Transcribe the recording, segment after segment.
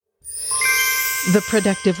The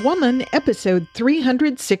Productive Woman, episode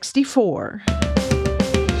 364.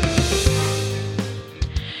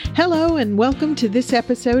 Hello, and welcome to this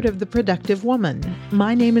episode of The Productive Woman.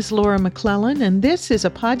 My name is Laura McClellan, and this is a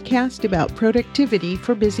podcast about productivity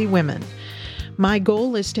for busy women. My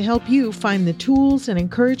goal is to help you find the tools and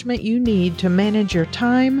encouragement you need to manage your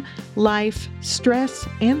time, life, stress,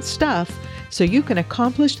 and stuff so you can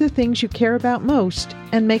accomplish the things you care about most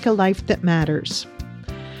and make a life that matters.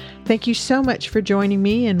 Thank you so much for joining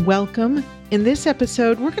me and welcome. In this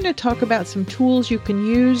episode, we're going to talk about some tools you can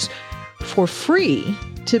use for free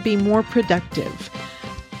to be more productive.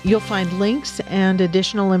 You'll find links and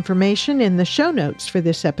additional information in the show notes for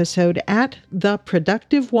this episode at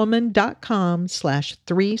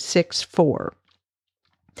theproductivewoman.com/364.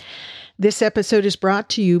 This episode is brought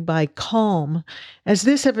to you by Calm. As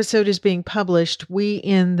this episode is being published, we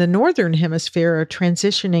in the Northern Hemisphere are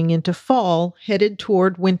transitioning into fall, headed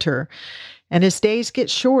toward winter. And as days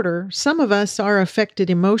get shorter, some of us are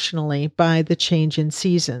affected emotionally by the change in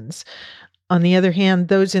seasons. On the other hand,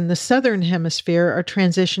 those in the Southern Hemisphere are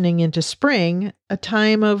transitioning into spring, a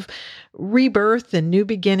time of rebirth and new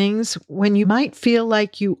beginnings when you might feel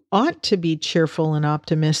like you ought to be cheerful and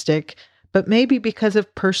optimistic, but maybe because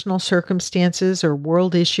of personal circumstances or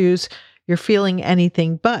world issues, you're feeling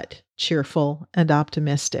anything but cheerful and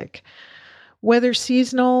optimistic. Whether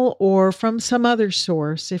seasonal or from some other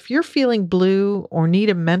source, if you're feeling blue or need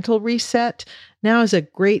a mental reset, now is a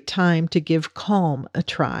great time to give Calm a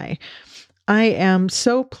try. I am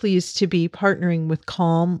so pleased to be partnering with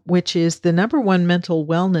Calm, which is the #1 mental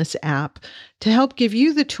wellness app, to help give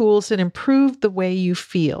you the tools that improve the way you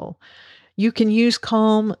feel. You can use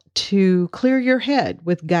Calm to clear your head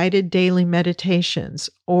with guided daily meditations,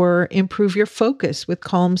 or improve your focus with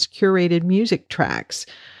Calm's curated music tracks,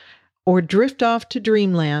 or drift off to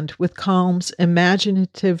dreamland with Calm's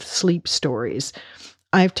imaginative sleep stories.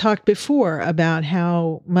 I've talked before about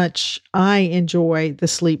how much I enjoy the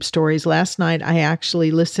sleep stories. Last night, I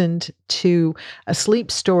actually listened to a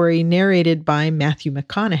sleep story narrated by Matthew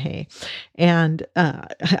McConaughey. And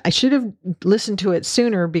I should have listened to it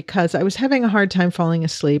sooner because I was having a hard time falling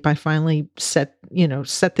asleep. I finally set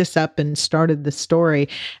this up and started the story.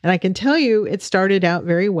 And I can tell you it started out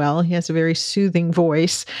very well. He has a very soothing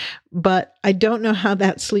voice, but I don't know how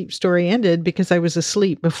that sleep story ended because I was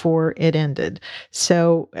asleep before it ended.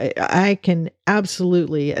 So I can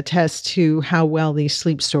absolutely attest to how well these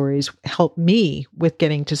sleep stories help me with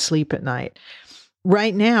getting to sleep at night.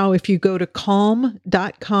 Right now, if you go to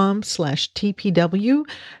calm.com/TPW,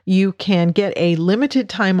 you can get a limited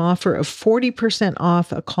time offer of 40%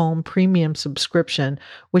 off a Calm premium subscription,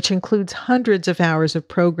 which includes hundreds of hours of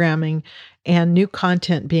programming and new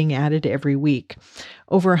content being added every week.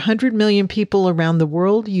 Over 100 million people around the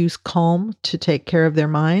world use Calm to take care of their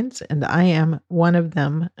minds, and I am one of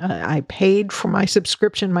them. I paid for my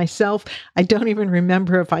subscription myself. I don't even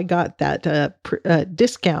remember if I got that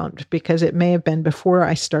discount because it may have been before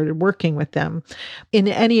I started working with them. In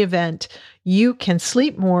any event, you can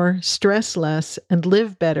sleep more, stress less, and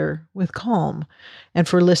live better with Calm. And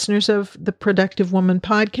for listeners of the Productive Woman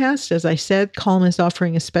podcast, as I said, Calm is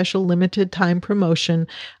offering a special limited time promotion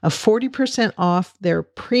of 40% off their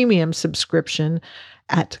premium subscription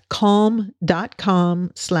at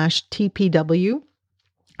calm.com/TPW.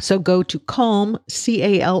 So go to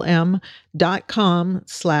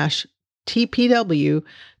calm.com/TPW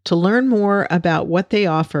to learn more about what they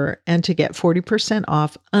offer and to get 40%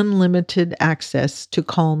 off unlimited access to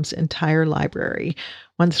Calm's entire library.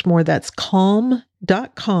 Once more, that's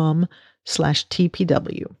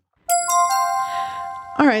calm.com/TPW.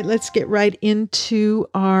 All right, let's get right into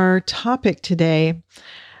our topic today.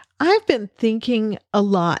 I've been thinking a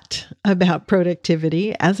lot about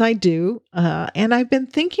productivity, as I do, and I've been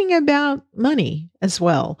thinking about money as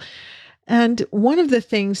well. And one of the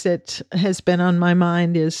things that has been on my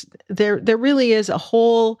mind is there really is a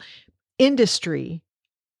whole industry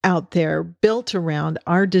out there built around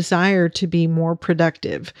our desire to be more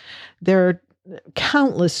productive. There are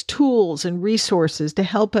countless tools and resources to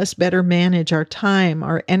help us better manage our time,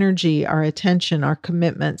 our energy, our attention, our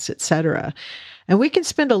commitments, etc. And we can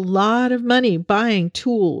spend a lot of money buying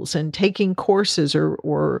tools and taking courses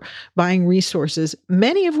or buying resources,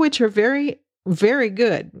 many of which are very, very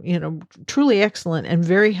good, truly excellent and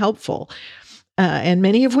very helpful. And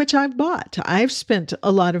many of which I've bought. I've spent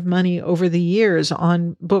a lot of money over the years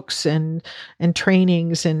on books and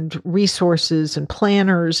trainings and resources and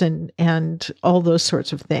planners and all those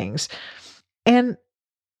sorts of things. And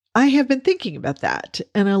I have been thinking about that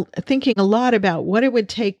and thinking a lot about what it would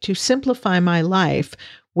take to simplify my life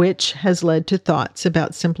which has led to thoughts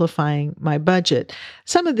about simplifying my budget.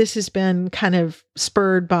 Some of this has been kind of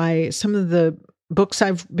spurred by some of the books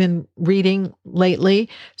I've been reading lately,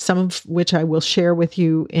 some of which I will share with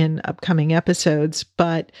you in upcoming episodes.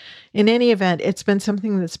 But in any event, it's been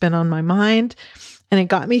something that's been on my mind, and it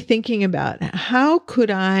got me thinking about how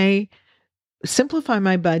could I simplify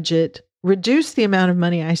my budget, reduce the amount of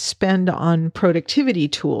money I spend on productivity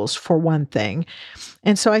tools, for one thing.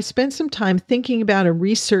 And so I spent some time thinking about and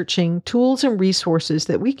researching tools and resources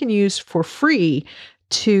that we can use for free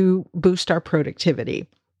to boost our productivity.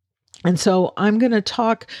 And so I'm going to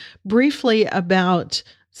talk briefly about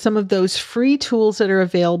some of those free tools that are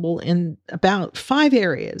available in about 5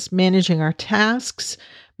 areas: managing our tasks,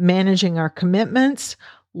 managing our commitments,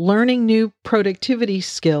 learning new productivity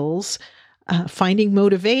skills, finding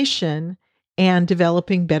motivation, and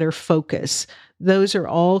developing better focus. Those are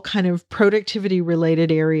all kind of productivity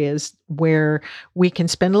related areas where we can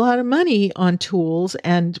spend a lot of money on tools,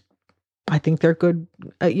 and I think they're good,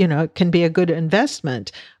 it can be a good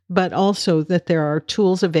investment, but also that there are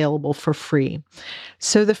tools available for free.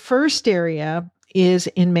 So the first area is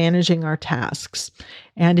in managing our tasks.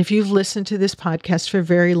 And if you've listened to this podcast for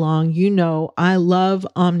very long, you know I love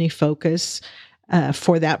OmniFocus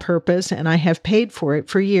for that purpose, and I have paid for it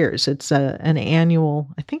for years. It's an annual,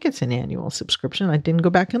 I think it's an annual subscription. I didn't go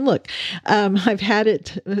back and look. I've had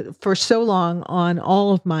it for so long on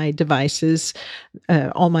all of my devices,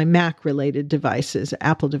 all my Mac-related devices,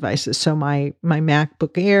 Apple devices. So my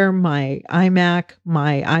MacBook Air, my iMac,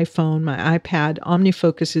 my iPhone, my iPad,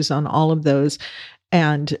 OmniFocus is on all of those.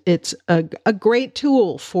 And it's a great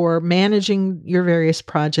tool for managing your various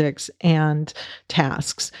projects and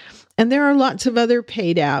tasks. And there are lots of other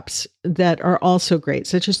paid apps that are also great,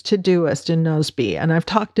 such as Todoist and Nozbe. And I've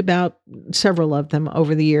talked about several of them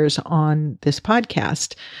over the years on this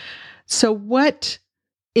podcast. So what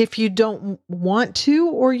if you don't want to,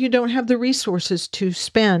 or you don't have the resources to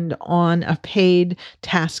spend on a paid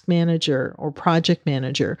task manager or project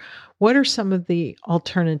manager? What are some of the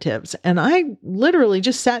alternatives? And I literally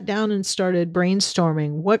just sat down and started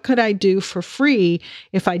brainstorming. What could I do for free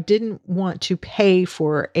if I didn't want to pay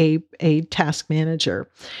for a task manager?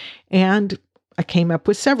 And I came up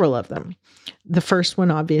with several of them. The first one,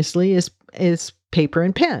 obviously, is paper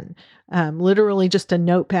and pen. Literally just a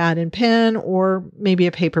notepad and pen, or maybe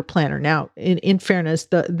a paper planner. Now, in fairness,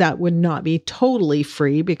 that would not be totally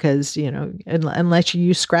free because, unless you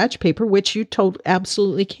use scratch paper, which you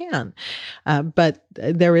absolutely can. But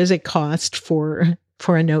there is a cost for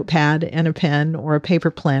a notepad and a pen or a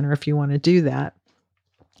paper planner if you want to do that.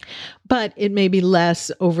 But it may be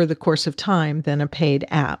less over the course of time than a paid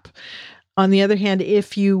app. On the other hand,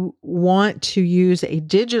 if you want to use a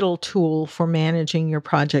digital tool for managing your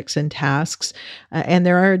projects and tasks, and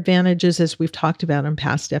there are advantages, as we've talked about in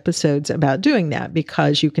past episodes, about doing that,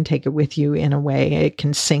 because you can take it with you in a way, it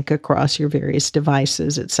can sync across your various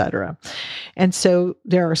devices, etc. And so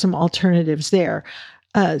there are some alternatives there.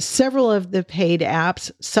 Several of the paid apps,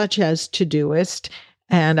 such as Todoist,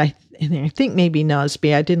 and I think maybe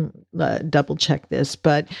Nozbe, I didn't double check this,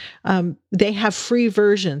 but they have free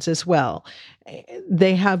versions as well.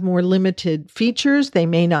 They have more limited features. They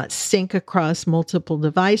may not sync across multiple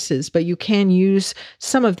devices, but you can use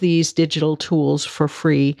some of these digital tools for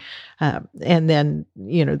free. And then,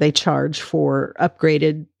 they charge for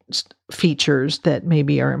upgraded features that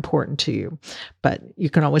maybe are important to you, but you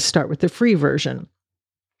can always start with the free version.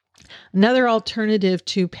 Another alternative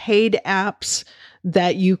to paid apps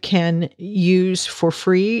that you can use for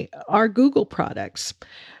free are Google products.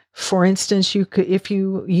 For instance, if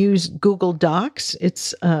you use Google Docs,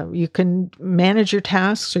 you can manage your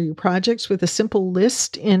tasks or your projects with a simple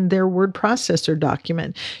list in their word processor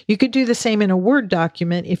document. You could do the same in a Word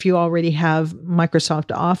document if you already have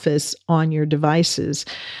Microsoft Office on your devices.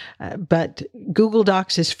 But Google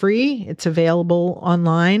Docs is free. It's available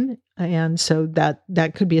online. And so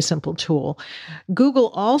that could be a simple tool. Google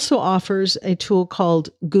also offers a tool called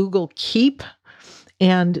Google Keep.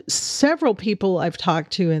 And several people I've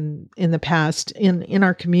talked to in the past in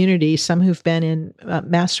our community, some who've been in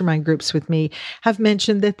mastermind groups with me, have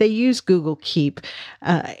mentioned that they use Google Keep.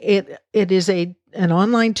 It is an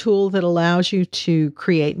online tool that allows you to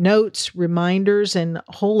create notes, reminders, and a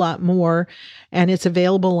whole lot more. And it's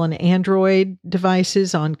available on Android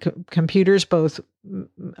devices, on computers, both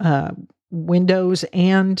Windows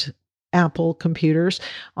and Apple computers,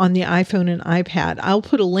 on the iPhone and iPad. I'll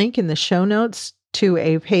put a link in the show notes to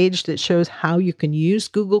a page that shows how you can use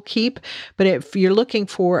Google Keep. But if you're looking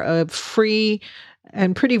for a free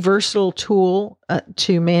and pretty versatile tool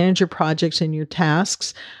to manage your projects and your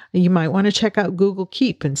tasks, you might want to check out Google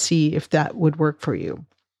Keep and see if that would work for you.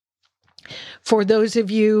 For those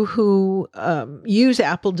of you who use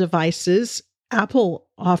Apple devices, Apple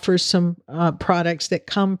offers some products that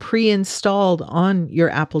come pre-installed on your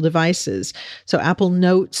Apple devices. So Apple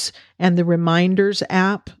Notes and the Reminders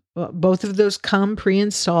app, both of those come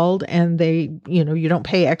pre-installed, and you don't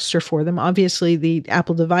pay extra for them. Obviously, the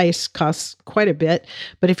Apple device costs quite a bit,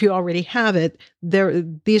 but if you already have it,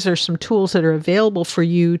 these are some tools that are available for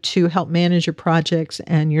you to help manage your projects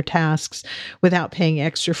and your tasks without paying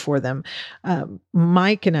extra for them.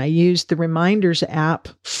 Mike and I use the Reminders app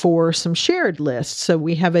for some shared lists. So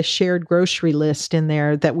we have a shared grocery list in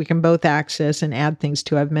there that we can both access and add things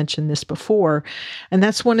to. I've mentioned this before. And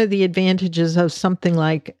that's one of the advantages of something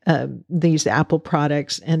like these Apple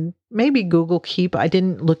products, and maybe Google Keep. I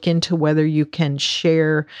didn't look into whether you can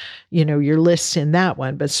share, your lists in that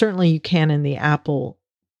one, but certainly you can in the Apple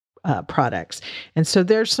products. And so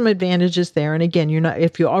there's some advantages there. And again,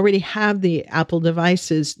 if you already have the Apple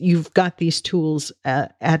devices, you've got these tools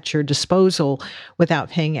at your disposal without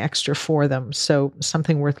paying extra for them. So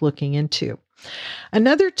something worth looking into.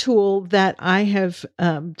 Another tool that I have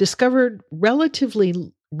discovered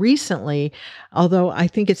relatively recently, although I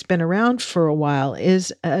think it's been around for a while,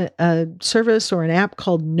 is a service or an app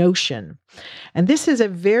called Notion. And this is a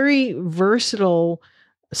very versatile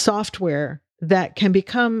software that can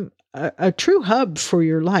become a true hub for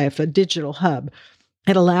your life, a digital hub.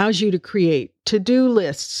 It allows you to create to-do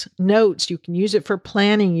lists, notes. You can use it for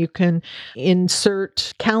planning. You can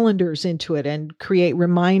insert calendars into it and create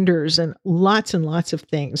reminders and lots of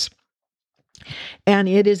things. And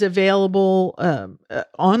it is available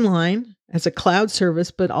online as a cloud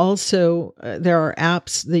service, but also there are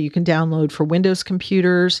apps that you can download for Windows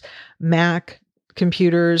computers, Mac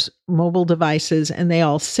computers, mobile devices, and they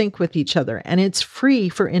all sync with each other. And it's free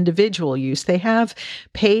for individual use. They have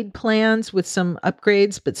paid plans with some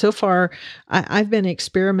upgrades, but so far I've been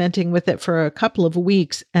experimenting with it for a couple of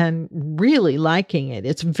weeks and really liking it.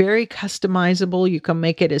 It's very customizable. You can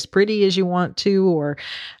make it as pretty as you want to, or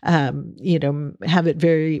have it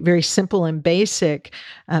very, very simple and basic.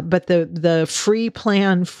 But the free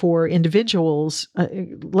plan for individuals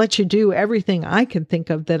lets you do everything I can think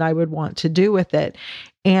of that I would want to do with it.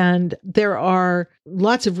 And there are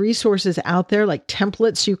lots of resources out there, like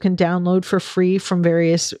templates you can download for free from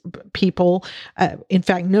various people. In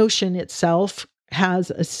fact, Notion itself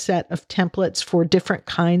has a set of templates for different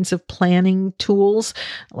kinds of planning tools,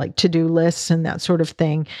 like to-do lists and that sort of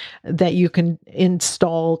thing, that you can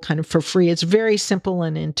install kind of for free. It's very simple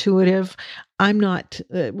and intuitive. I'm not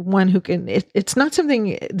one who can, it's not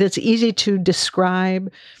something that's easy to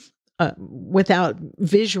describe without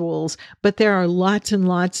visuals, but there are lots and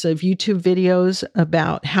lots of YouTube videos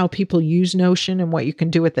about how people use Notion and what you can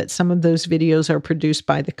do with it. Some of those videos are produced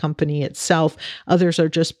by the company itself. Others are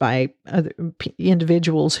just by other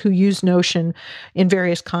individuals who use Notion in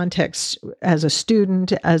various contexts, as a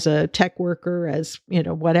student, as a tech worker, as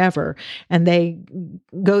whatever. And they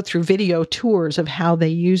go through video tours of how they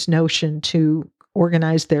use Notion to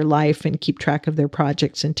organize their life and keep track of their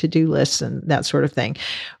projects and to-do lists and that sort of thing.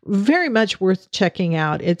 Very much worth checking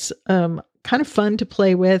out. It's kind of fun to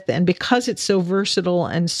play with, and because it's so versatile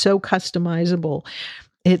and so customizable,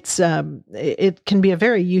 it can be a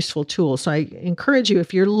very useful tool. So I encourage you,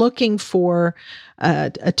 if you're looking for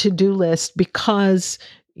a to-do list because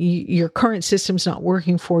your current system's not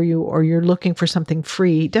working for you, or you're looking for something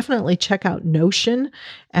free, definitely check out Notion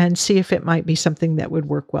and see if it might be something that would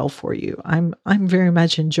work well for you. I'm very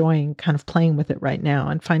much enjoying kind of playing with it right now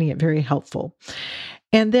and finding it very helpful.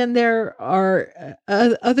 And then there are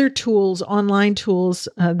other tools, online tools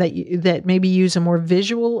that maybe use a more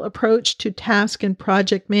visual approach to task and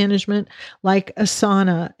project management, like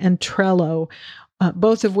Asana and Trello,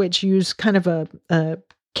 both of which use kind of a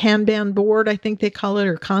Kanban board, I think they call it,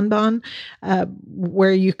 or Kanban,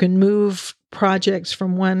 where you can move projects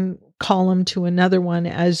from one column to another one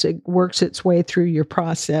as it works its way through your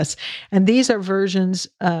process. And these are versions,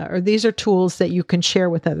 or these are tools that you can share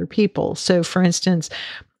with other people. So for instance,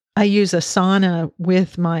 I use Asana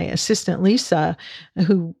with my assistant, Lisa,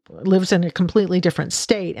 who lives in a completely different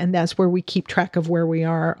state. And that's where we keep track of where we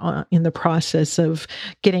are in the process of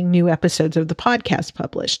getting new episodes of the podcast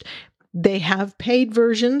published. They have paid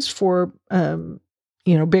versions for,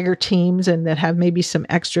 bigger teams and that have maybe some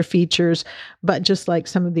extra features. But just like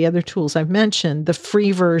some of the other tools I've mentioned, the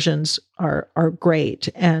free versions are great.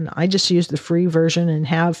 And I just use the free version and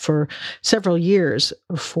have for several years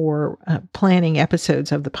for planning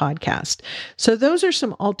episodes of the podcast. So those are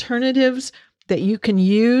some alternatives that you can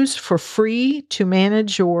use for free to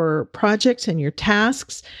manage your projects and your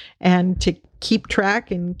tasks and to keep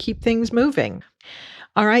track and keep things moving.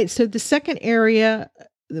 All right, so the second area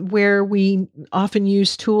where we often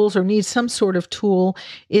use tools or need some sort of tool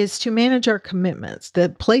is to manage our commitments, the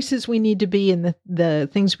places we need to be and the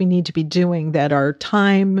things we need to be doing that are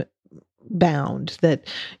time bound, that,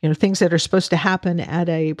 things that are supposed to happen at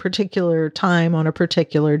a particular time on a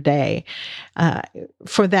particular day.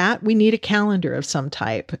 For that, we need a calendar of some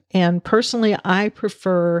type. And personally, I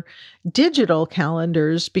prefer digital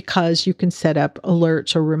calendars because you can set up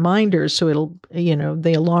alerts or reminders. So it'll,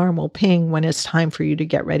 the alarm will ping when it's time for you to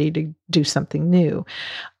get ready to do something new.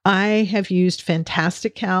 I have used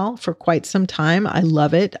Fantastical for quite some time. I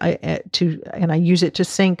love it. And I use it to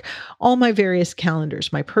sync all my various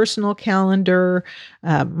calendars, my personal calendar,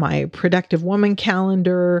 my Productive Woman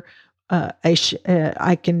calendar.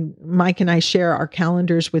 Mike and I share our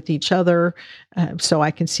calendars with each other, so I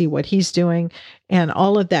can see what he's doing, and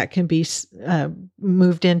all of that can be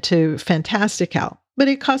moved into Fantastical. But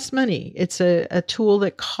it costs money. It's a tool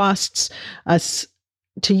that costs us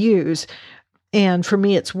to use. And for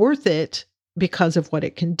me, it's worth it because of what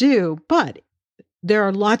it can do. But there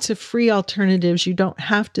are lots of free alternatives. You don't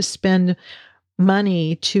have to spend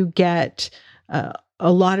money to get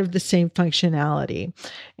a lot of the same functionality.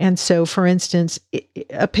 And so, for instance,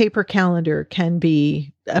 a paper calendar can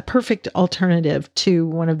be a perfect alternative to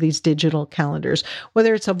one of these digital calendars,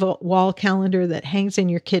 whether it's a wall calendar that hangs in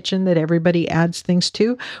your kitchen that everybody adds things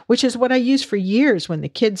to, which is what I used for years when the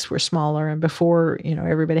kids were smaller and before,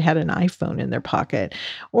 everybody had an iPhone in their pocket,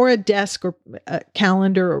 or a desk or a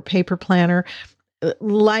calendar or paper planner.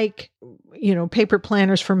 Like, paper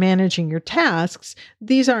planners for managing your tasks,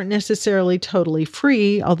 these aren't necessarily totally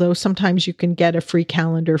free, although sometimes you can get a free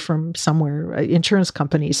calendar from somewhere. Insurance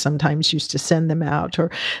companies sometimes used to send them out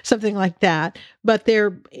or something like that, but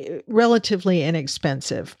they're relatively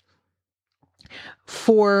inexpensive.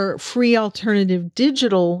 For free alternative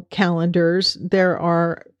digital calendars, there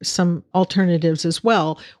are some alternatives as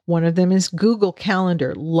well. One of them is Google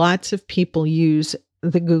Calendar. Lots of people use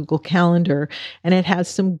the Google Calendar, and it has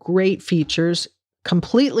some great features,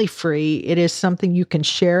 completely free. It is something you can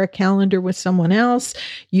share a calendar with someone else.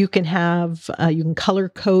 You can you can color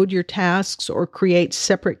code your tasks or create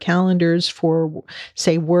separate calendars for,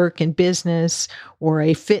 say, work and business, or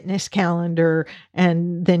a fitness calendar.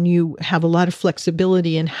 And then you have a lot of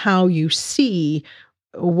flexibility in how you see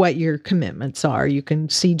what your commitments are. You can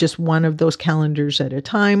see just one of those calendars at a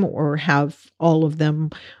time, or have all of them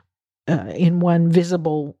in one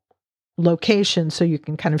visible location so you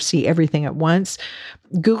can kind of see everything at once.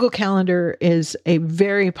 Google Calendar is a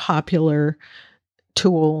very popular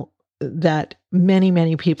tool that many,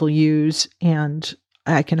 many people use, and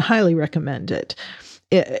I can highly recommend it.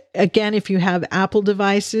 Again, if you have Apple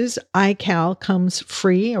devices, iCal comes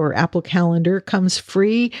free, or Apple Calendar comes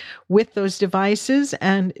free with those devices,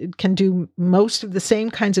 and it can do most of the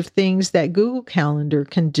same kinds of things that Google Calendar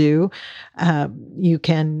can do. You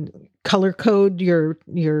can color code your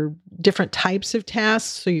different types of tasks,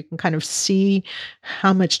 so you can kind of see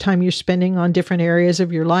how much time you're spending on different areas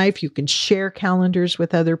of your life. You can share calendars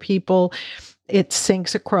with other people. It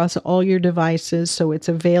syncs across all your devices, so it's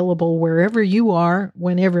available wherever you are,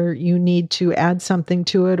 whenever you need to add something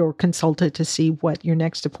to it or consult it to see what your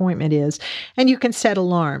next appointment is. And you can set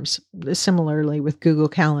alarms similarly with Google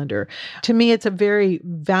Calendar. To me, it's a very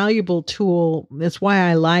valuable tool. That's why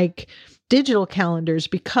I like digital calendars,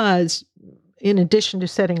 because in addition to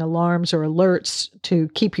setting alarms or alerts to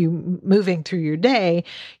keep you moving through your day,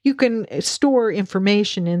 you can store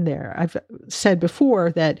information in there. I've said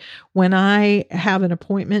before that when I have an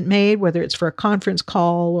appointment made, whether it's for a conference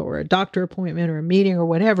call or a doctor appointment or a meeting or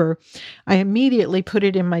whatever, I immediately put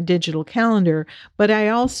it in my digital calendar. But I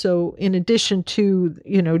also, in addition to,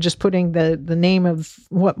 just putting the name of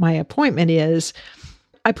what my appointment is,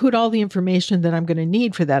 I put all the information that I'm going to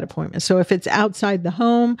need for that appointment. So if it's outside the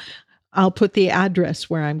home, I'll put the address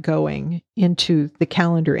where I'm going into the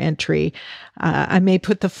calendar entry. I may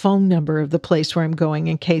put the phone number of the place where I'm going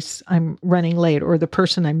in case I'm running late, or the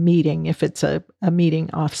person I'm meeting if it's a meeting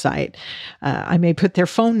offsite. I may put their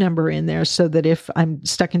phone number in there so that if I'm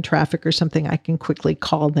stuck in traffic or something, I can quickly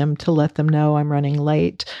call them to let them know I'm running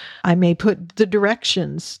late. I may put the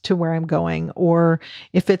directions to where I'm going, or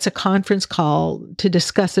if it's a conference call to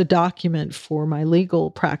discuss a document for my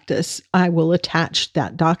legal practice, I will attach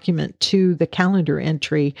that document to the calendar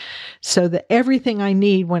entry so that everything I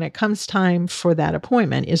need when it comes time for that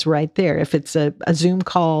appointment is right there. If it's a Zoom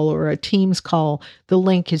call or a Teams call, the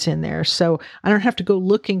link is in there. So I don't have to go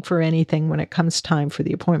looking for anything when it comes time for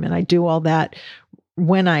the appointment. I do all that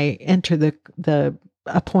when I enter the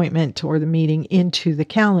appointment or the meeting into the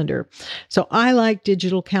calendar. So I like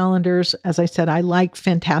digital calendars. As I said, I like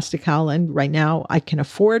Fantastical, and right now I can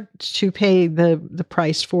afford to pay the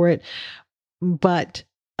price for it. But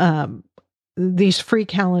these free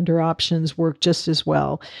calendar options work just as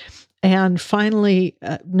well. And finally,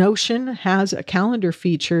 Notion has a calendar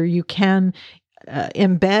feature. You can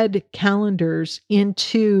embed calendars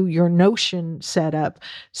into your Notion setup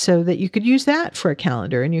so that you could use that for a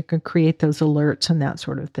calendar, and you can create those alerts and that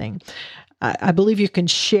sort of thing. I believe you can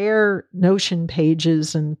share Notion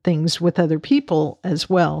pages and things with other people as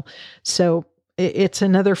well. So it's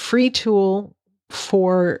another free tool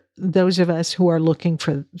for those of us who are looking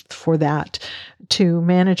for that to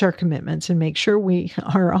manage our commitments and make sure we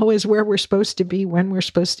are always where we're supposed to be when we're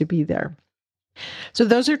supposed to be there. So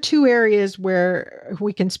those are two areas where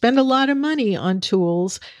we can spend a lot of money on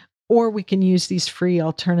tools, or we can use these free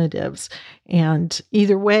alternatives. And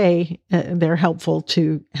either way, they're helpful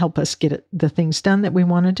to help us get the things done that we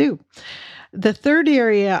want to do. The third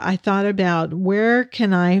area I thought about, where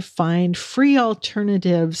can I find free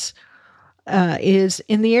alternatives, is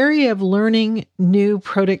in the area of learning new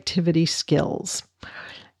productivity skills.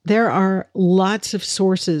 There are lots of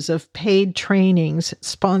sources of paid trainings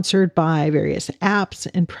sponsored by various apps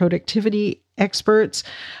and productivity experts.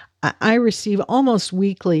 I receive almost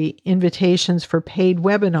weekly invitations for paid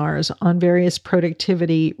webinars on various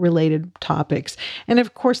productivity related topics. And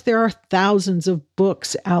of course, there are thousands of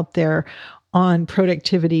books out there on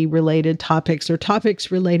productivity related topics or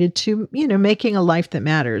topics related to, making a life that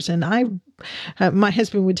matters. And my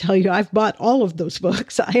husband would tell you, I've bought all of those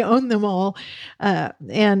books. I own them all.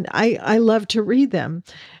 And I love to read them.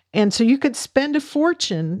 And so you could spend a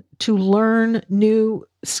fortune to learn new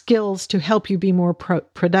skills to help you be more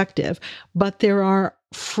productive. But there are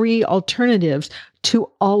free alternatives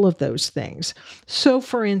to all of those things. So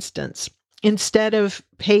for instance, instead of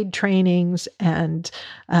paid trainings and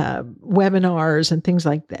webinars and things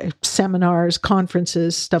like that, seminars,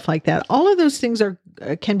 conferences, stuff like that, all of those things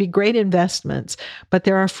can be great investments, but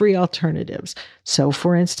there are free alternatives. So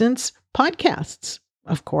for instance, podcasts,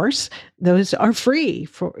 of course, those are free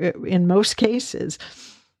in most cases.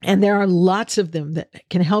 And there are lots of them that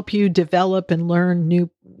can help you develop and learn new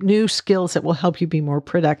skills that will help you be more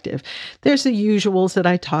productive. There's the usuals that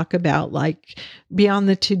I talk about, like Beyond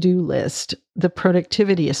the To-Do List, the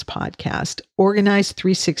Productivityist podcast, Organized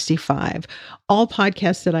 365, all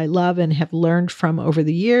podcasts that I love and have learned from over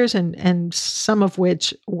the years, and some of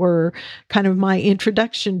which were kind of my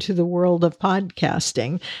introduction to the world of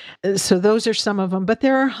podcasting. So those are some of them, but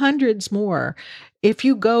there are hundreds more. If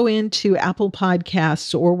you go into Apple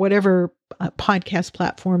Podcasts or whatever podcast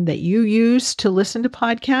platform that you use to listen to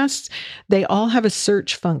podcasts, they all have a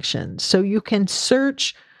search function. So you can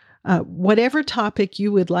search whatever topic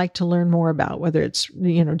you would like to learn more about, whether it's,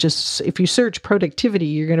 just if you search productivity,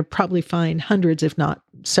 you're going to probably find hundreds, if not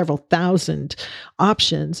several thousand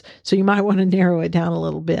options. So you might want to narrow it down a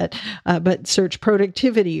little bit, but search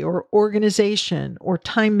productivity or organization or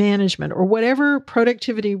time management or whatever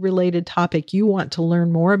productivity related topic you want to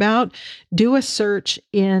learn more about. Do a search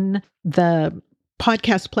in the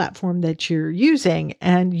podcast platform that you're using,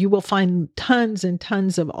 and you will find tons and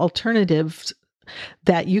tons of alternatives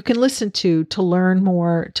that you can listen to learn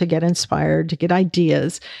more, to get inspired, to get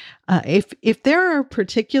ideas. If there are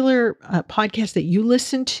particular podcasts that you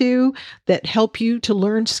listen to that help you to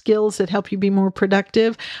learn skills that help you be more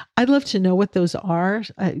productive, I'd love to know what those are.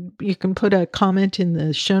 You can put a comment in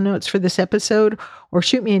the show notes for this episode, or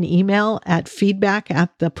shoot me an email at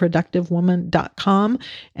feedback@theproductivewoman.com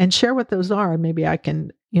and share what those are. Maybe I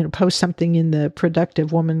can post something in the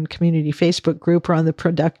Productive Woman Community Facebook group or on the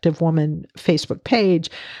Productive Woman Facebook page,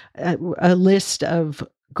 a list of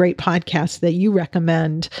great podcasts that you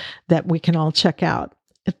recommend that we can all check out.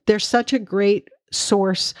 There's such a great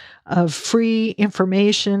source of free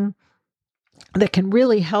information that can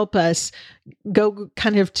really help us go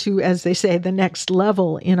kind of to, as they say, the next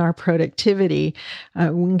level in our productivity. We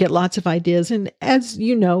can get lots of ideas. And as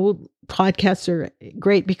you know, podcasts are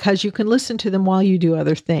great because you can listen to them while you do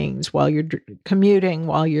other things, while you're commuting,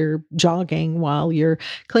 while you're jogging, while you're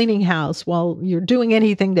cleaning house, while you're doing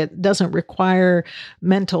anything that doesn't require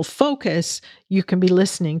mental focus. You can be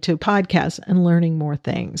listening to podcasts and learning more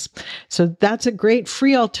things. So that's a great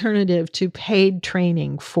free alternative to paid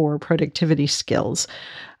training for productivity skills.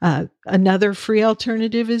 Another free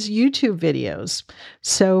alternative is YouTube videos.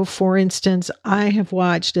 So for instance, I have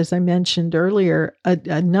watched, as I mentioned earlier,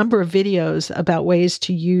 a number of videos about ways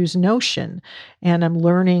to use Notion, and I'm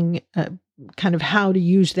learning kind of how to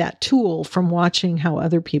use that tool from watching how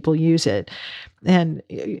other people use it. And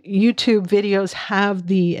YouTube videos have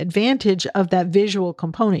the advantage of that visual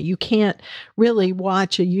component. You can't really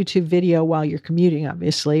watch a YouTube video while you're commuting,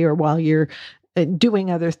 obviously, or while you're doing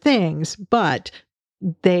other things, but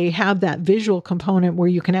they have that visual component where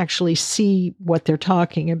you can actually see what they're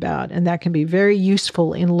talking about. And that can be very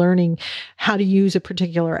useful in learning how to use a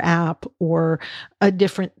particular app or a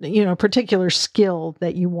different, particular skill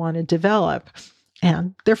that you want to develop.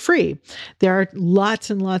 And they're free. There are lots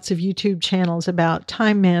and lots of YouTube channels about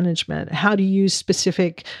time management, how to use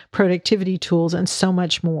specific productivity tools, and so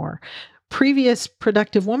much more. Previous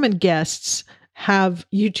Productive Woman guests have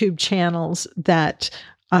YouTube channels that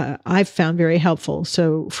I've found very helpful.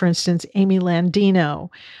 So, for instance, Amy Landino,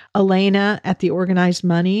 Elena at The Organized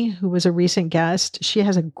Money, who was a recent guest, she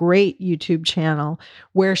has a great YouTube channel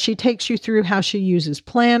where she takes you through how she uses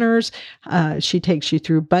planners. She takes you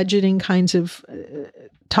through budgeting kinds of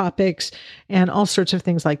topics and all sorts of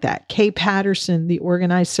things like that. Kay Patterson, the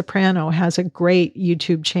Organized Soprano, has a great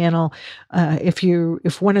YouTube channel.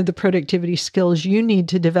 If one of the productivity skills you need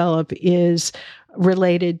to develop is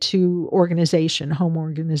related to organization, home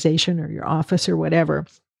organization, or your office or whatever.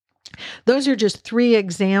 Those are just 3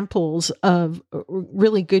 examples of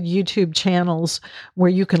really good YouTube channels where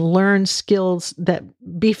you can learn skills that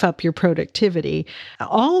beef up your productivity.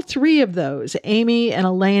 All 3 of those, Amy and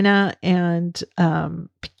Elena and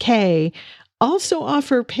Kay, also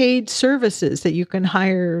offer paid services that you can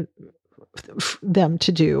hire them to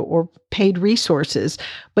do, or paid resources,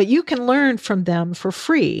 but you can learn from them for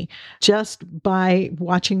free just by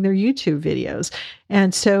watching their YouTube videos.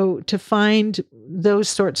 And so to find those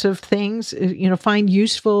sorts of things, find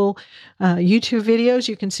useful YouTube videos,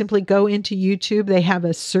 you can simply go into YouTube. They have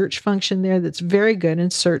a search function there that's very good,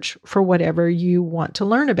 and search for whatever you want to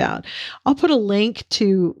learn about. I'll put a link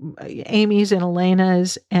to Amy's and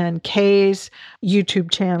Elena's and Kay's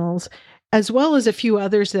YouTube channels, as well as a few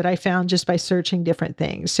others that I found just by searching different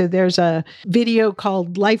things. So there's a video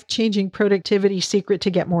called Life-Changing Productivity Secret to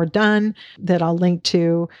Get More Done that I'll link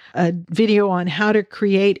to, a video on how to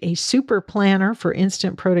create a super planner for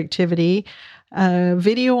instant productivity, a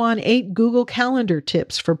video on 8 Google Calendar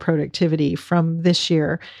tips for productivity from this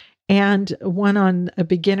year, and one on a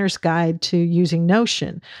beginner's guide to using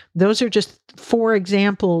Notion. Those are just 4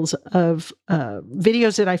 examples of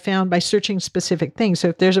videos that I found by searching specific things. So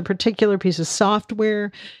if there's a particular piece of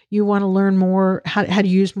software you want to learn more, how to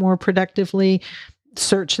use more productively,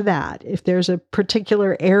 search that. If there's a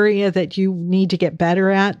particular area that you need to get better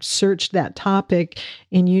at, search that topic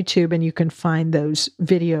in YouTube, and you can find those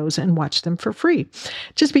videos and watch them for free.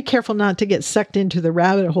 Just be careful not to get sucked into the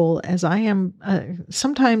rabbit hole, as I am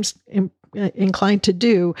sometimes inclined to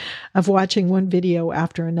do, of watching one video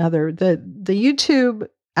after another. The YouTube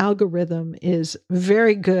algorithm is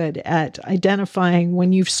very good at identifying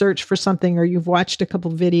when you've searched for something or you've watched a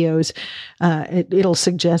couple videos. It'll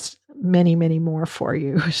suggest many, many more for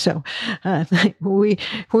you. So we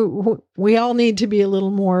all need to be a little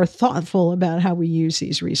more thoughtful about how we use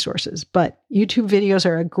these resources. But YouTube videos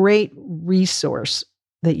are a great resource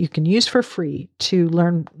that you can use for free to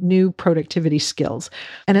learn new productivity skills.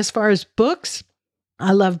 And as far as books,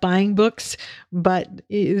 I love buying books, but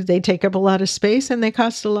they take up a lot of space and they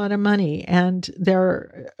cost a lot of money. And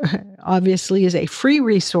there obviously is a free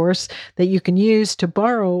resource that you can use to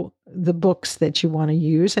borrow the books that you want to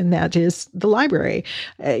use, and that is the library.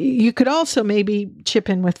 You could also maybe chip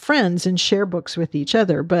in with friends and share books with each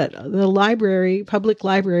other, but the library, public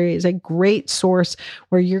library, is a great source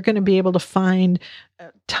where you're going to be able to find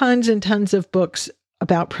tons and tons of books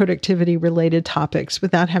about productivity related topics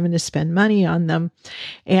without having to spend money on them.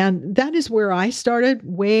 And that is where I started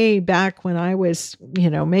way back when I was,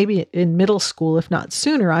 maybe in middle school, if not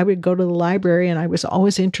sooner. I would go to the library, and I was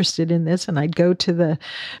always interested in this, and I'd go to the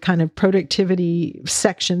kind of productivity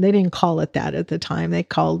section. They didn't call it that at the time. They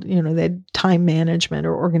called, they had time management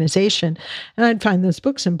or organization. And I'd find those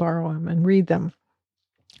books and borrow them and read them.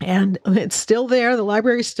 And it's still there. The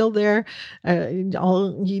library is still there.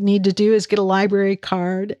 All you need to do is get a library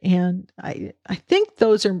card. And I think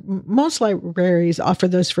most libraries offer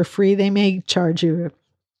those for free. They may charge you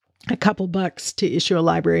a couple bucks to issue a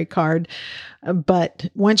library card. But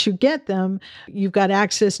once you get them, you've got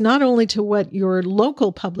access not only to what your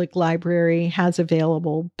local public library has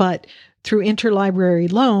available, but through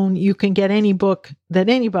interlibrary loan, you can get any book that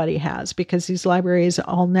anybody has, because these libraries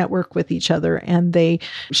all network with each other and they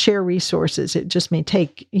share resources. It just may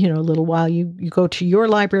take, a little while. You go to your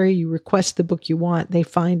library, you request the book you want, they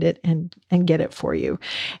find it and get it for you.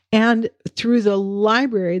 And through the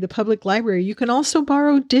library, the public library, you can also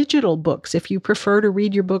borrow digital books if you prefer to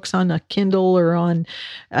read your books on a Kindle or on,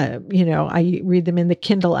 I read them in the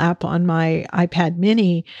Kindle app on my iPad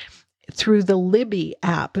mini through the Libby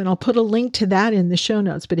app. And I'll put a link to that in the show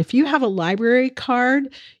notes. But if you have a library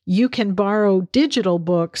card, you can borrow digital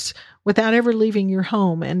books without ever leaving your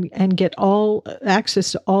home and get all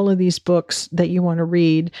access to all of these books that you want to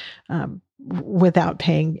read, without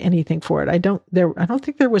paying anything for it. I don't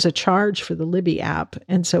think there was a charge for the Libby app.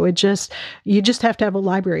 And so you just have to have a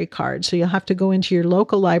library card. So you'll have to go into your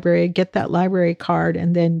local library, get that library card,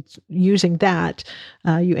 and then using that,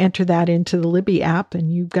 you enter that into the Libby app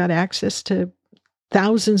and you've got access to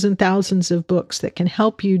thousands and thousands of books that can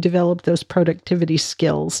help you develop those productivity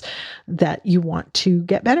skills that you want to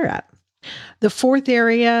get better at. The fourth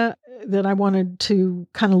area that I wanted to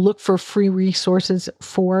kind of look for free resources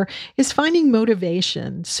for is finding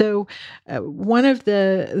motivation. So one of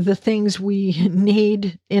the things we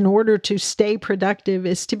need in order to stay productive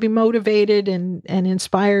is to be motivated and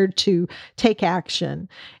inspired to take action.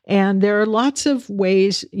 And there are lots of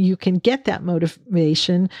ways you can get that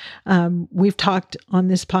motivation. We've talked on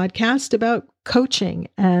this podcast about coaching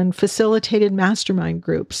and facilitated mastermind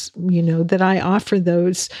groups, that I offer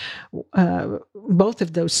those, both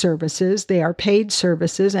of those services. They are paid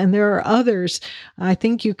services, and there are others. I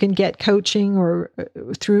think you can get coaching or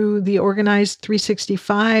through the Organized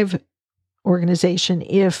 365 organization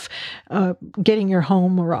if getting your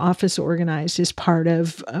home or office organized is part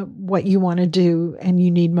of what you want to do and you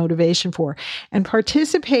need motivation for. And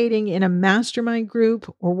participating in a mastermind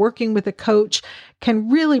group or working with a coach can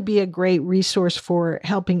really be a great resource for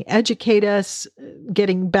helping educate us,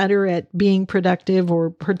 getting better at being productive or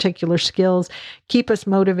particular skills, keep us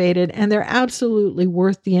motivated, and they're absolutely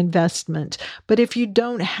worth the investment. But if you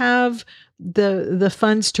don't have the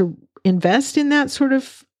funds to invest in that sort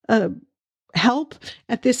of help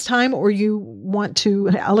at this time, or you want to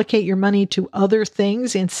allocate your money to other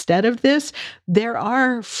things instead of this, there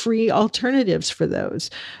are free alternatives for those.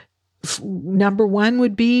 Number one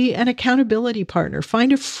would be an accountability partner.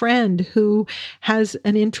 Find a friend who has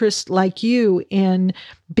an interest like you in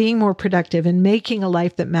being more productive and making a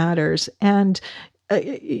life that matters, and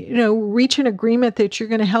reach an agreement that you're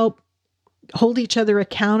going to help hold each other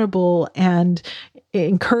accountable and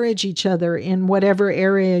encourage each other in whatever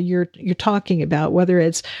area you're talking about, whether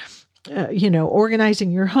it's,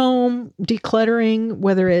 organizing your home, decluttering,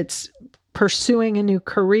 whether it's pursuing a new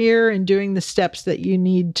career and doing the steps that you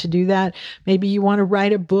need to do that. Maybe you want to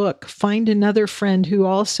write a book, find another friend who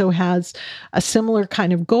also has a similar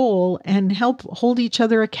kind of goal and help hold each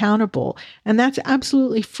other accountable. And that's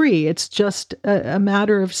absolutely free. It's just a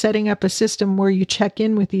matter of setting up a system where you check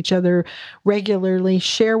in with each other regularly,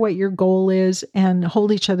 share what your goal is, and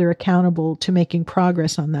hold each other accountable to making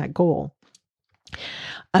progress on that goal.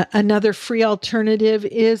 Another free alternative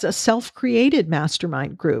is a self-created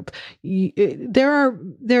mastermind group. There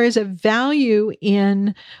is a value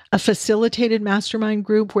in a facilitated mastermind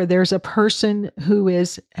group where there's a person who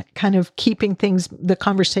is kind of keeping the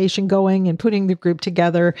conversation going and putting the group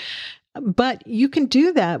together. But you can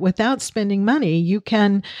do that without spending money. You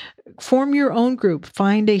can form your own group.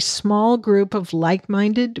 Find a small group of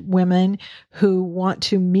like-minded women who want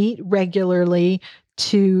to meet regularly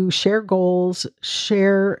to share goals,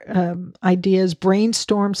 share ideas,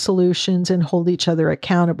 brainstorm solutions, and hold each other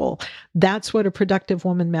accountable. That's what a Productive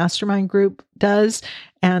Woman Mastermind group does.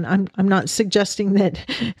 And I'm not suggesting that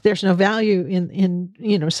there's no value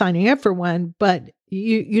in signing up for one, but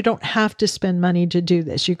you don't have to spend money to do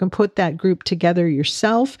this. You can put that group together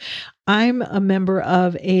yourself. I'm a member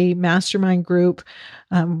of a mastermind group.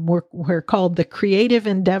 We're called the Creative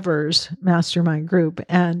Endeavors Mastermind Group.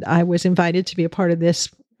 And I was invited to be a part of this,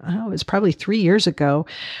 it was probably 3 years ago,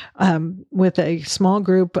 with a small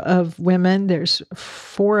group of women. There's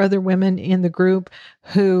 4 other women in the group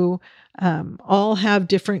who all have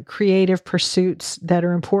different creative pursuits that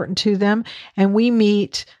are important to them. And we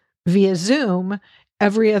meet via Zoom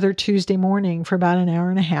every other Tuesday morning for about an hour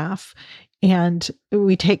and a half. And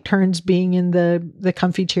we take turns being in the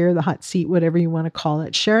comfy chair, the hot seat, whatever you want to call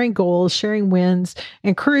it, sharing goals, sharing wins,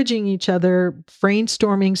 encouraging each other,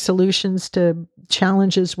 brainstorming solutions to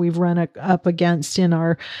challenges we've run up against in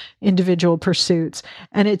our individual pursuits.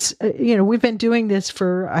 And it's, we've been doing this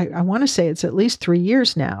for, I want to say it's at least 3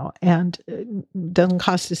 years now, and it doesn't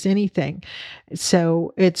cost us anything.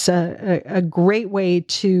 So it's a great way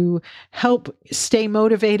to help stay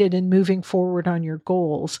motivated and moving forward on your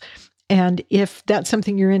goals. And if that's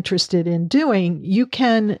something you're interested in doing, you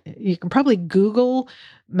can probably Google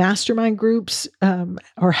mastermind groups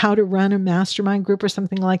or how to run a mastermind group or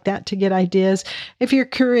something like that to get ideas. If you're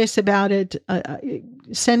curious about it,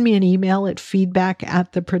 send me an email at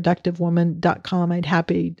feedback@theproductivewoman.com.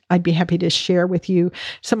 I'd be happy to share with you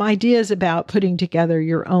some ideas about putting together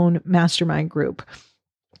your own mastermind group.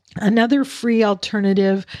 Another free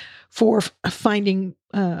alternative for finding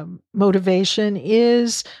motivation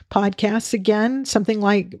is podcasts. Again, something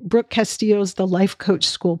like Brooke Castillo's The Life Coach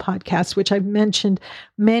School podcast, which I've mentioned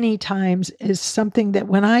many times, is something that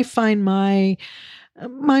when I find my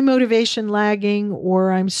motivation lagging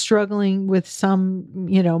or I'm struggling with some,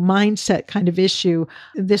 mindset kind of issue,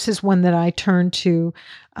 this is one that I turn to.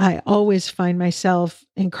 I always find myself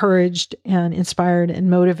encouraged and inspired and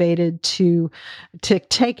motivated to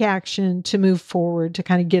take action, to move forward, to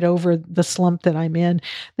kind of get over the slump that I'm in.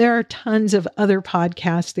 There are tons of other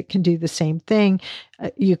podcasts that can do the same thing.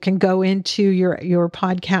 You can go into your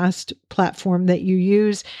podcast platform that you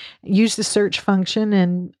use the search function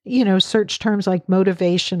and, search terms like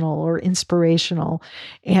motivational or inspirational,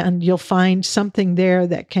 and you'll find something there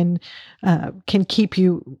that can keep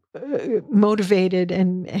you motivated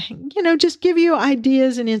and, just give you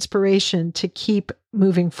ideas and inspiration to keep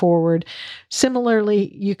moving forward.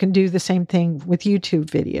 Similarly, you can do the same thing with YouTube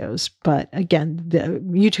videos. But again, the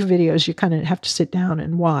YouTube videos, you kind of have to sit down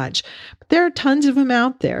and watch. But there are tons of them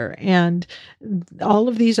out there. And all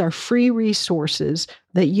of these are free resources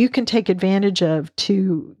that you can take advantage of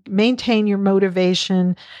to maintain your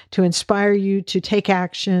motivation, to inspire you to take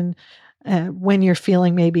action when you're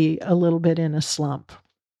feeling maybe a little bit in a slump.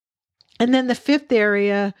 And then the fifth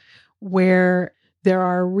area where there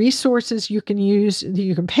are resources you can use that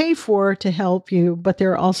you can pay for to help you, but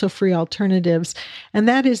there are also free alternatives, and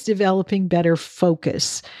that is developing better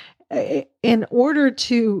focus. In order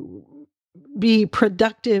to be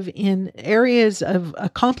productive in areas of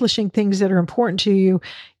accomplishing things that are important to you,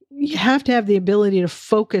 you have to have the ability to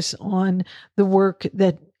focus on the work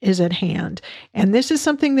that is at hand. And this is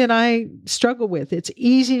something that I struggle with. It's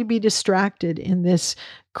easy to be distracted in this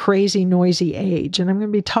crazy, noisy age. And I'm going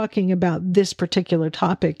to be talking about this particular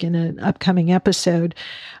topic in an upcoming episode.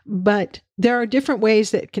 But there are different ways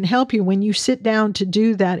that can help you when you sit down to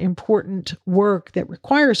do that important work that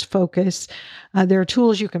requires focus. There are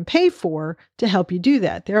tools you can pay for to help you do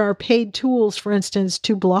that. There are paid tools, for instance,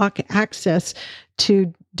 to block access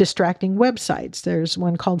to distracting websites. There's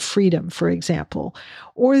one called Freedom, for example.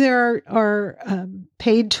 Or there are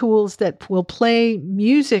paid tools that will play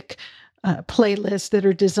music playlists that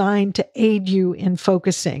are designed to aid you in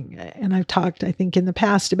focusing. And I've talked, I think, in the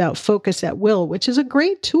past about Focus at Will, which is a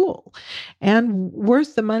great tool and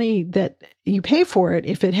worth the money that you pay for it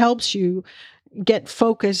if it helps you get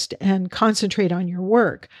focused and concentrate on your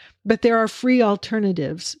work. But there are free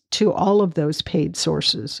alternatives to all of those paid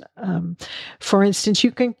sources. For instance,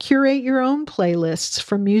 you can curate your own playlists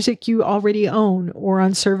from music you already own or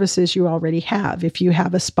on services you already have. If you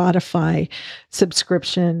have a Spotify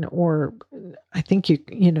subscription, or I think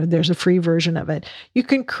there's a free version of it, you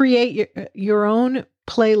can create your own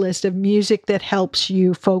playlist of music that helps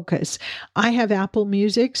you focus. I have Apple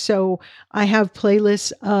Music, so I have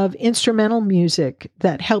playlists of instrumental music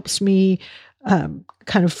that helps me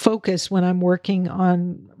kind of focus when I'm working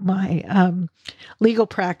on my legal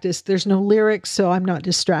practice. There's no lyrics, so I'm not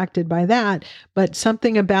distracted by that. But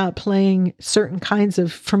something about playing certain kinds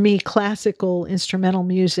of, for me, classical instrumental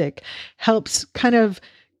music helps kind of,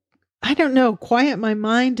 quiet my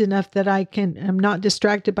mind enough that I'm not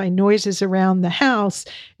distracted by noises around the house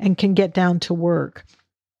and can get down to work.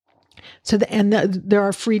 So, there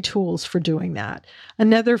are free tools for doing that.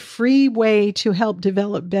 Another free way to help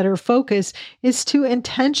develop better focus is to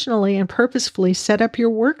intentionally and purposefully set up your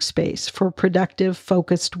workspace for productive,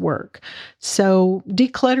 focused work. So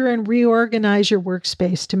declutter and reorganize your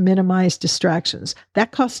workspace to minimize distractions.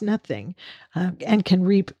 That costs nothing and can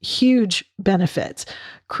reap huge benefits.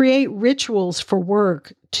 Create rituals for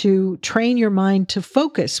work to train your mind to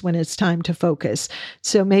focus when it's time to focus.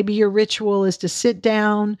 So maybe your ritual is to sit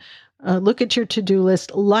down, look at your to-do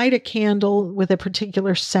list, light a candle with a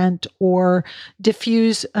particular scent, or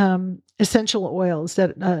diffuse essential oils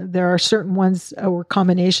that there are certain ones or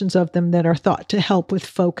combinations of them that are thought to help with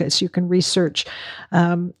focus. You can research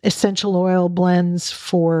essential oil blends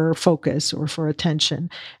for focus or for attention,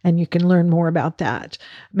 and you can learn more about that.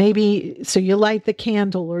 Maybe, so you light the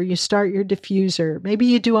candle or you start your diffuser. Maybe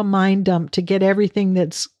you do a mind dump to get everything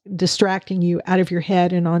that's distracting you out of your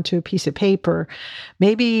head and onto a piece of paper.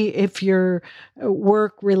 Maybe if your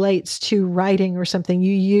work relates to writing or something,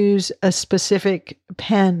 you use a specific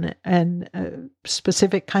pen and a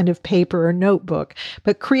specific kind of paper or notebook,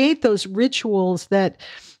 but create those rituals that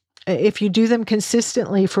if you do them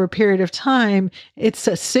consistently for a period of time, it's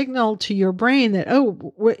a signal to your brain that,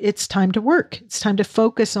 oh, it's time to work. It's time to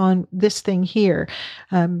focus on this thing here.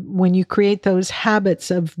 When you create those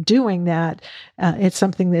habits of doing that, it's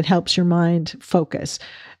something that helps your mind focus.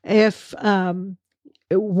 If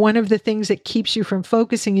one of the things that keeps you from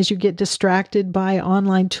focusing is you get distracted by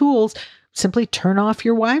online tools, simply turn off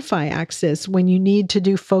your Wi-Fi access when you need to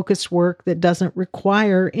do focused work that doesn't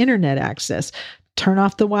require internet access. Turn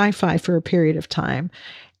off the Wi-Fi for a period of time.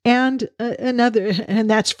 And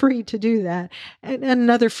that's free to do that. And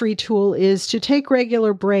another free tool is to take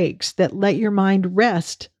regular breaks that let your mind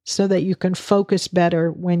rest so that you can focus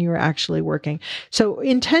better when you're actually working. So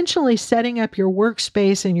intentionally setting up your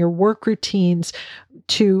workspace and your work routines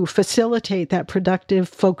to facilitate that productive,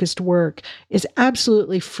 focused work is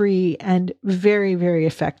absolutely free and very, very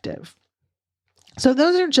effective. So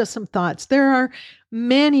those are just some thoughts. There are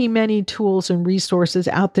many, many tools and resources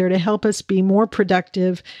out there to help us be more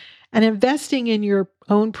productive, and investing in your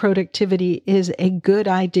own productivity is a good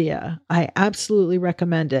idea. I absolutely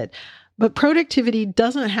recommend it. But productivity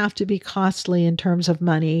doesn't have to be costly in terms of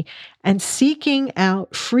money, and seeking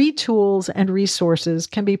out free tools and resources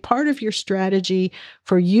can be part of your strategy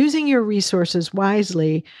for using your resources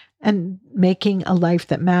wisely and making a life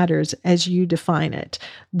that matters as you define it.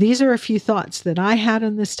 These are a few thoughts that I had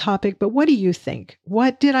on this topic, but what do you think?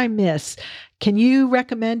 What did I miss? Can you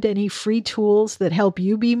recommend any free tools that help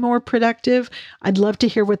you be more productive? I'd love to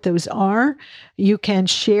hear what those are. You can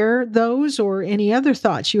share those or any other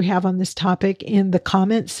thoughts you have on this topic in the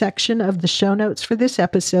comments section of the show notes for this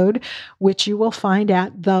episode, which you will find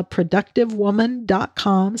at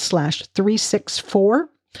theproductivewoman.com/364.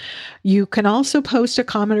 You can also post a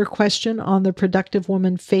comment or question on the Productive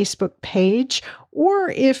Woman Facebook page, or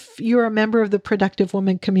if you're a member of the Productive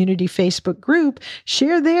Woman Community Facebook group,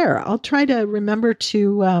 share there. I'll try to remember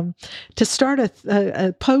to start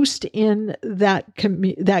a post in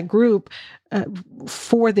that group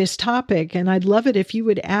for this topic, and I'd love it if you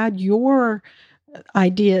would add your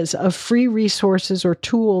ideas of free resources or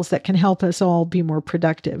tools that can help us all be more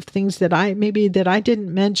productive. Things that I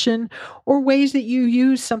didn't mention, or ways that you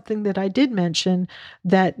use something that I did mention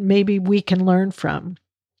that maybe we can learn from.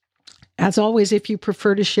 As always, if you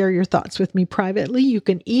prefer to share your thoughts with me privately, you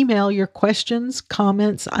can email your questions,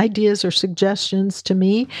 comments, ideas, or suggestions to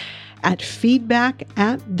me at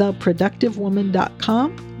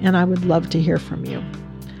feedback@theproductivewoman.com, and I would love to hear from you.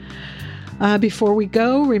 Before we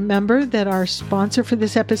go, remember that our sponsor for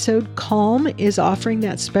this episode, Calm, is offering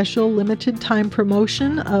that special limited time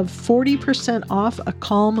promotion of 40% off a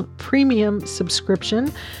Calm premium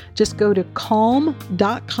subscription. Just go to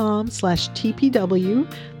calm.com/TPW.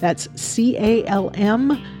 That's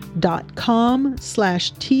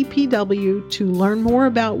CALM.com/TPW to learn more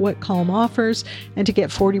about what Calm offers and to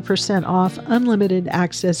get 40% off unlimited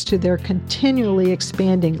access to their continually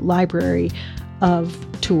expanding library of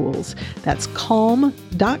tools. That's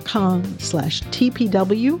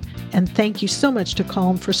calm.com/TPW. And thank you so much to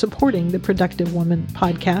Calm for supporting the Productive Woman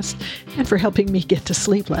podcast and for helping me get to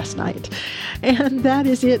sleep last night. And that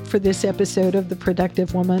is it for this episode of The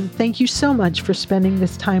Productive Woman. Thank you so much for spending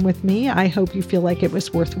this time with me. I hope you feel like it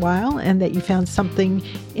was worthwhile and that you found something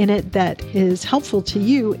in it that is helpful to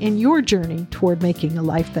you in your journey toward making a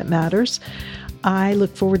life that matters. I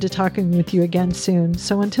look forward to talking with you again soon.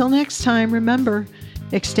 So until next time, remember,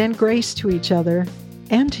 extend grace to each other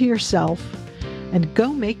and to yourself, and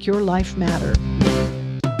go make your life matter.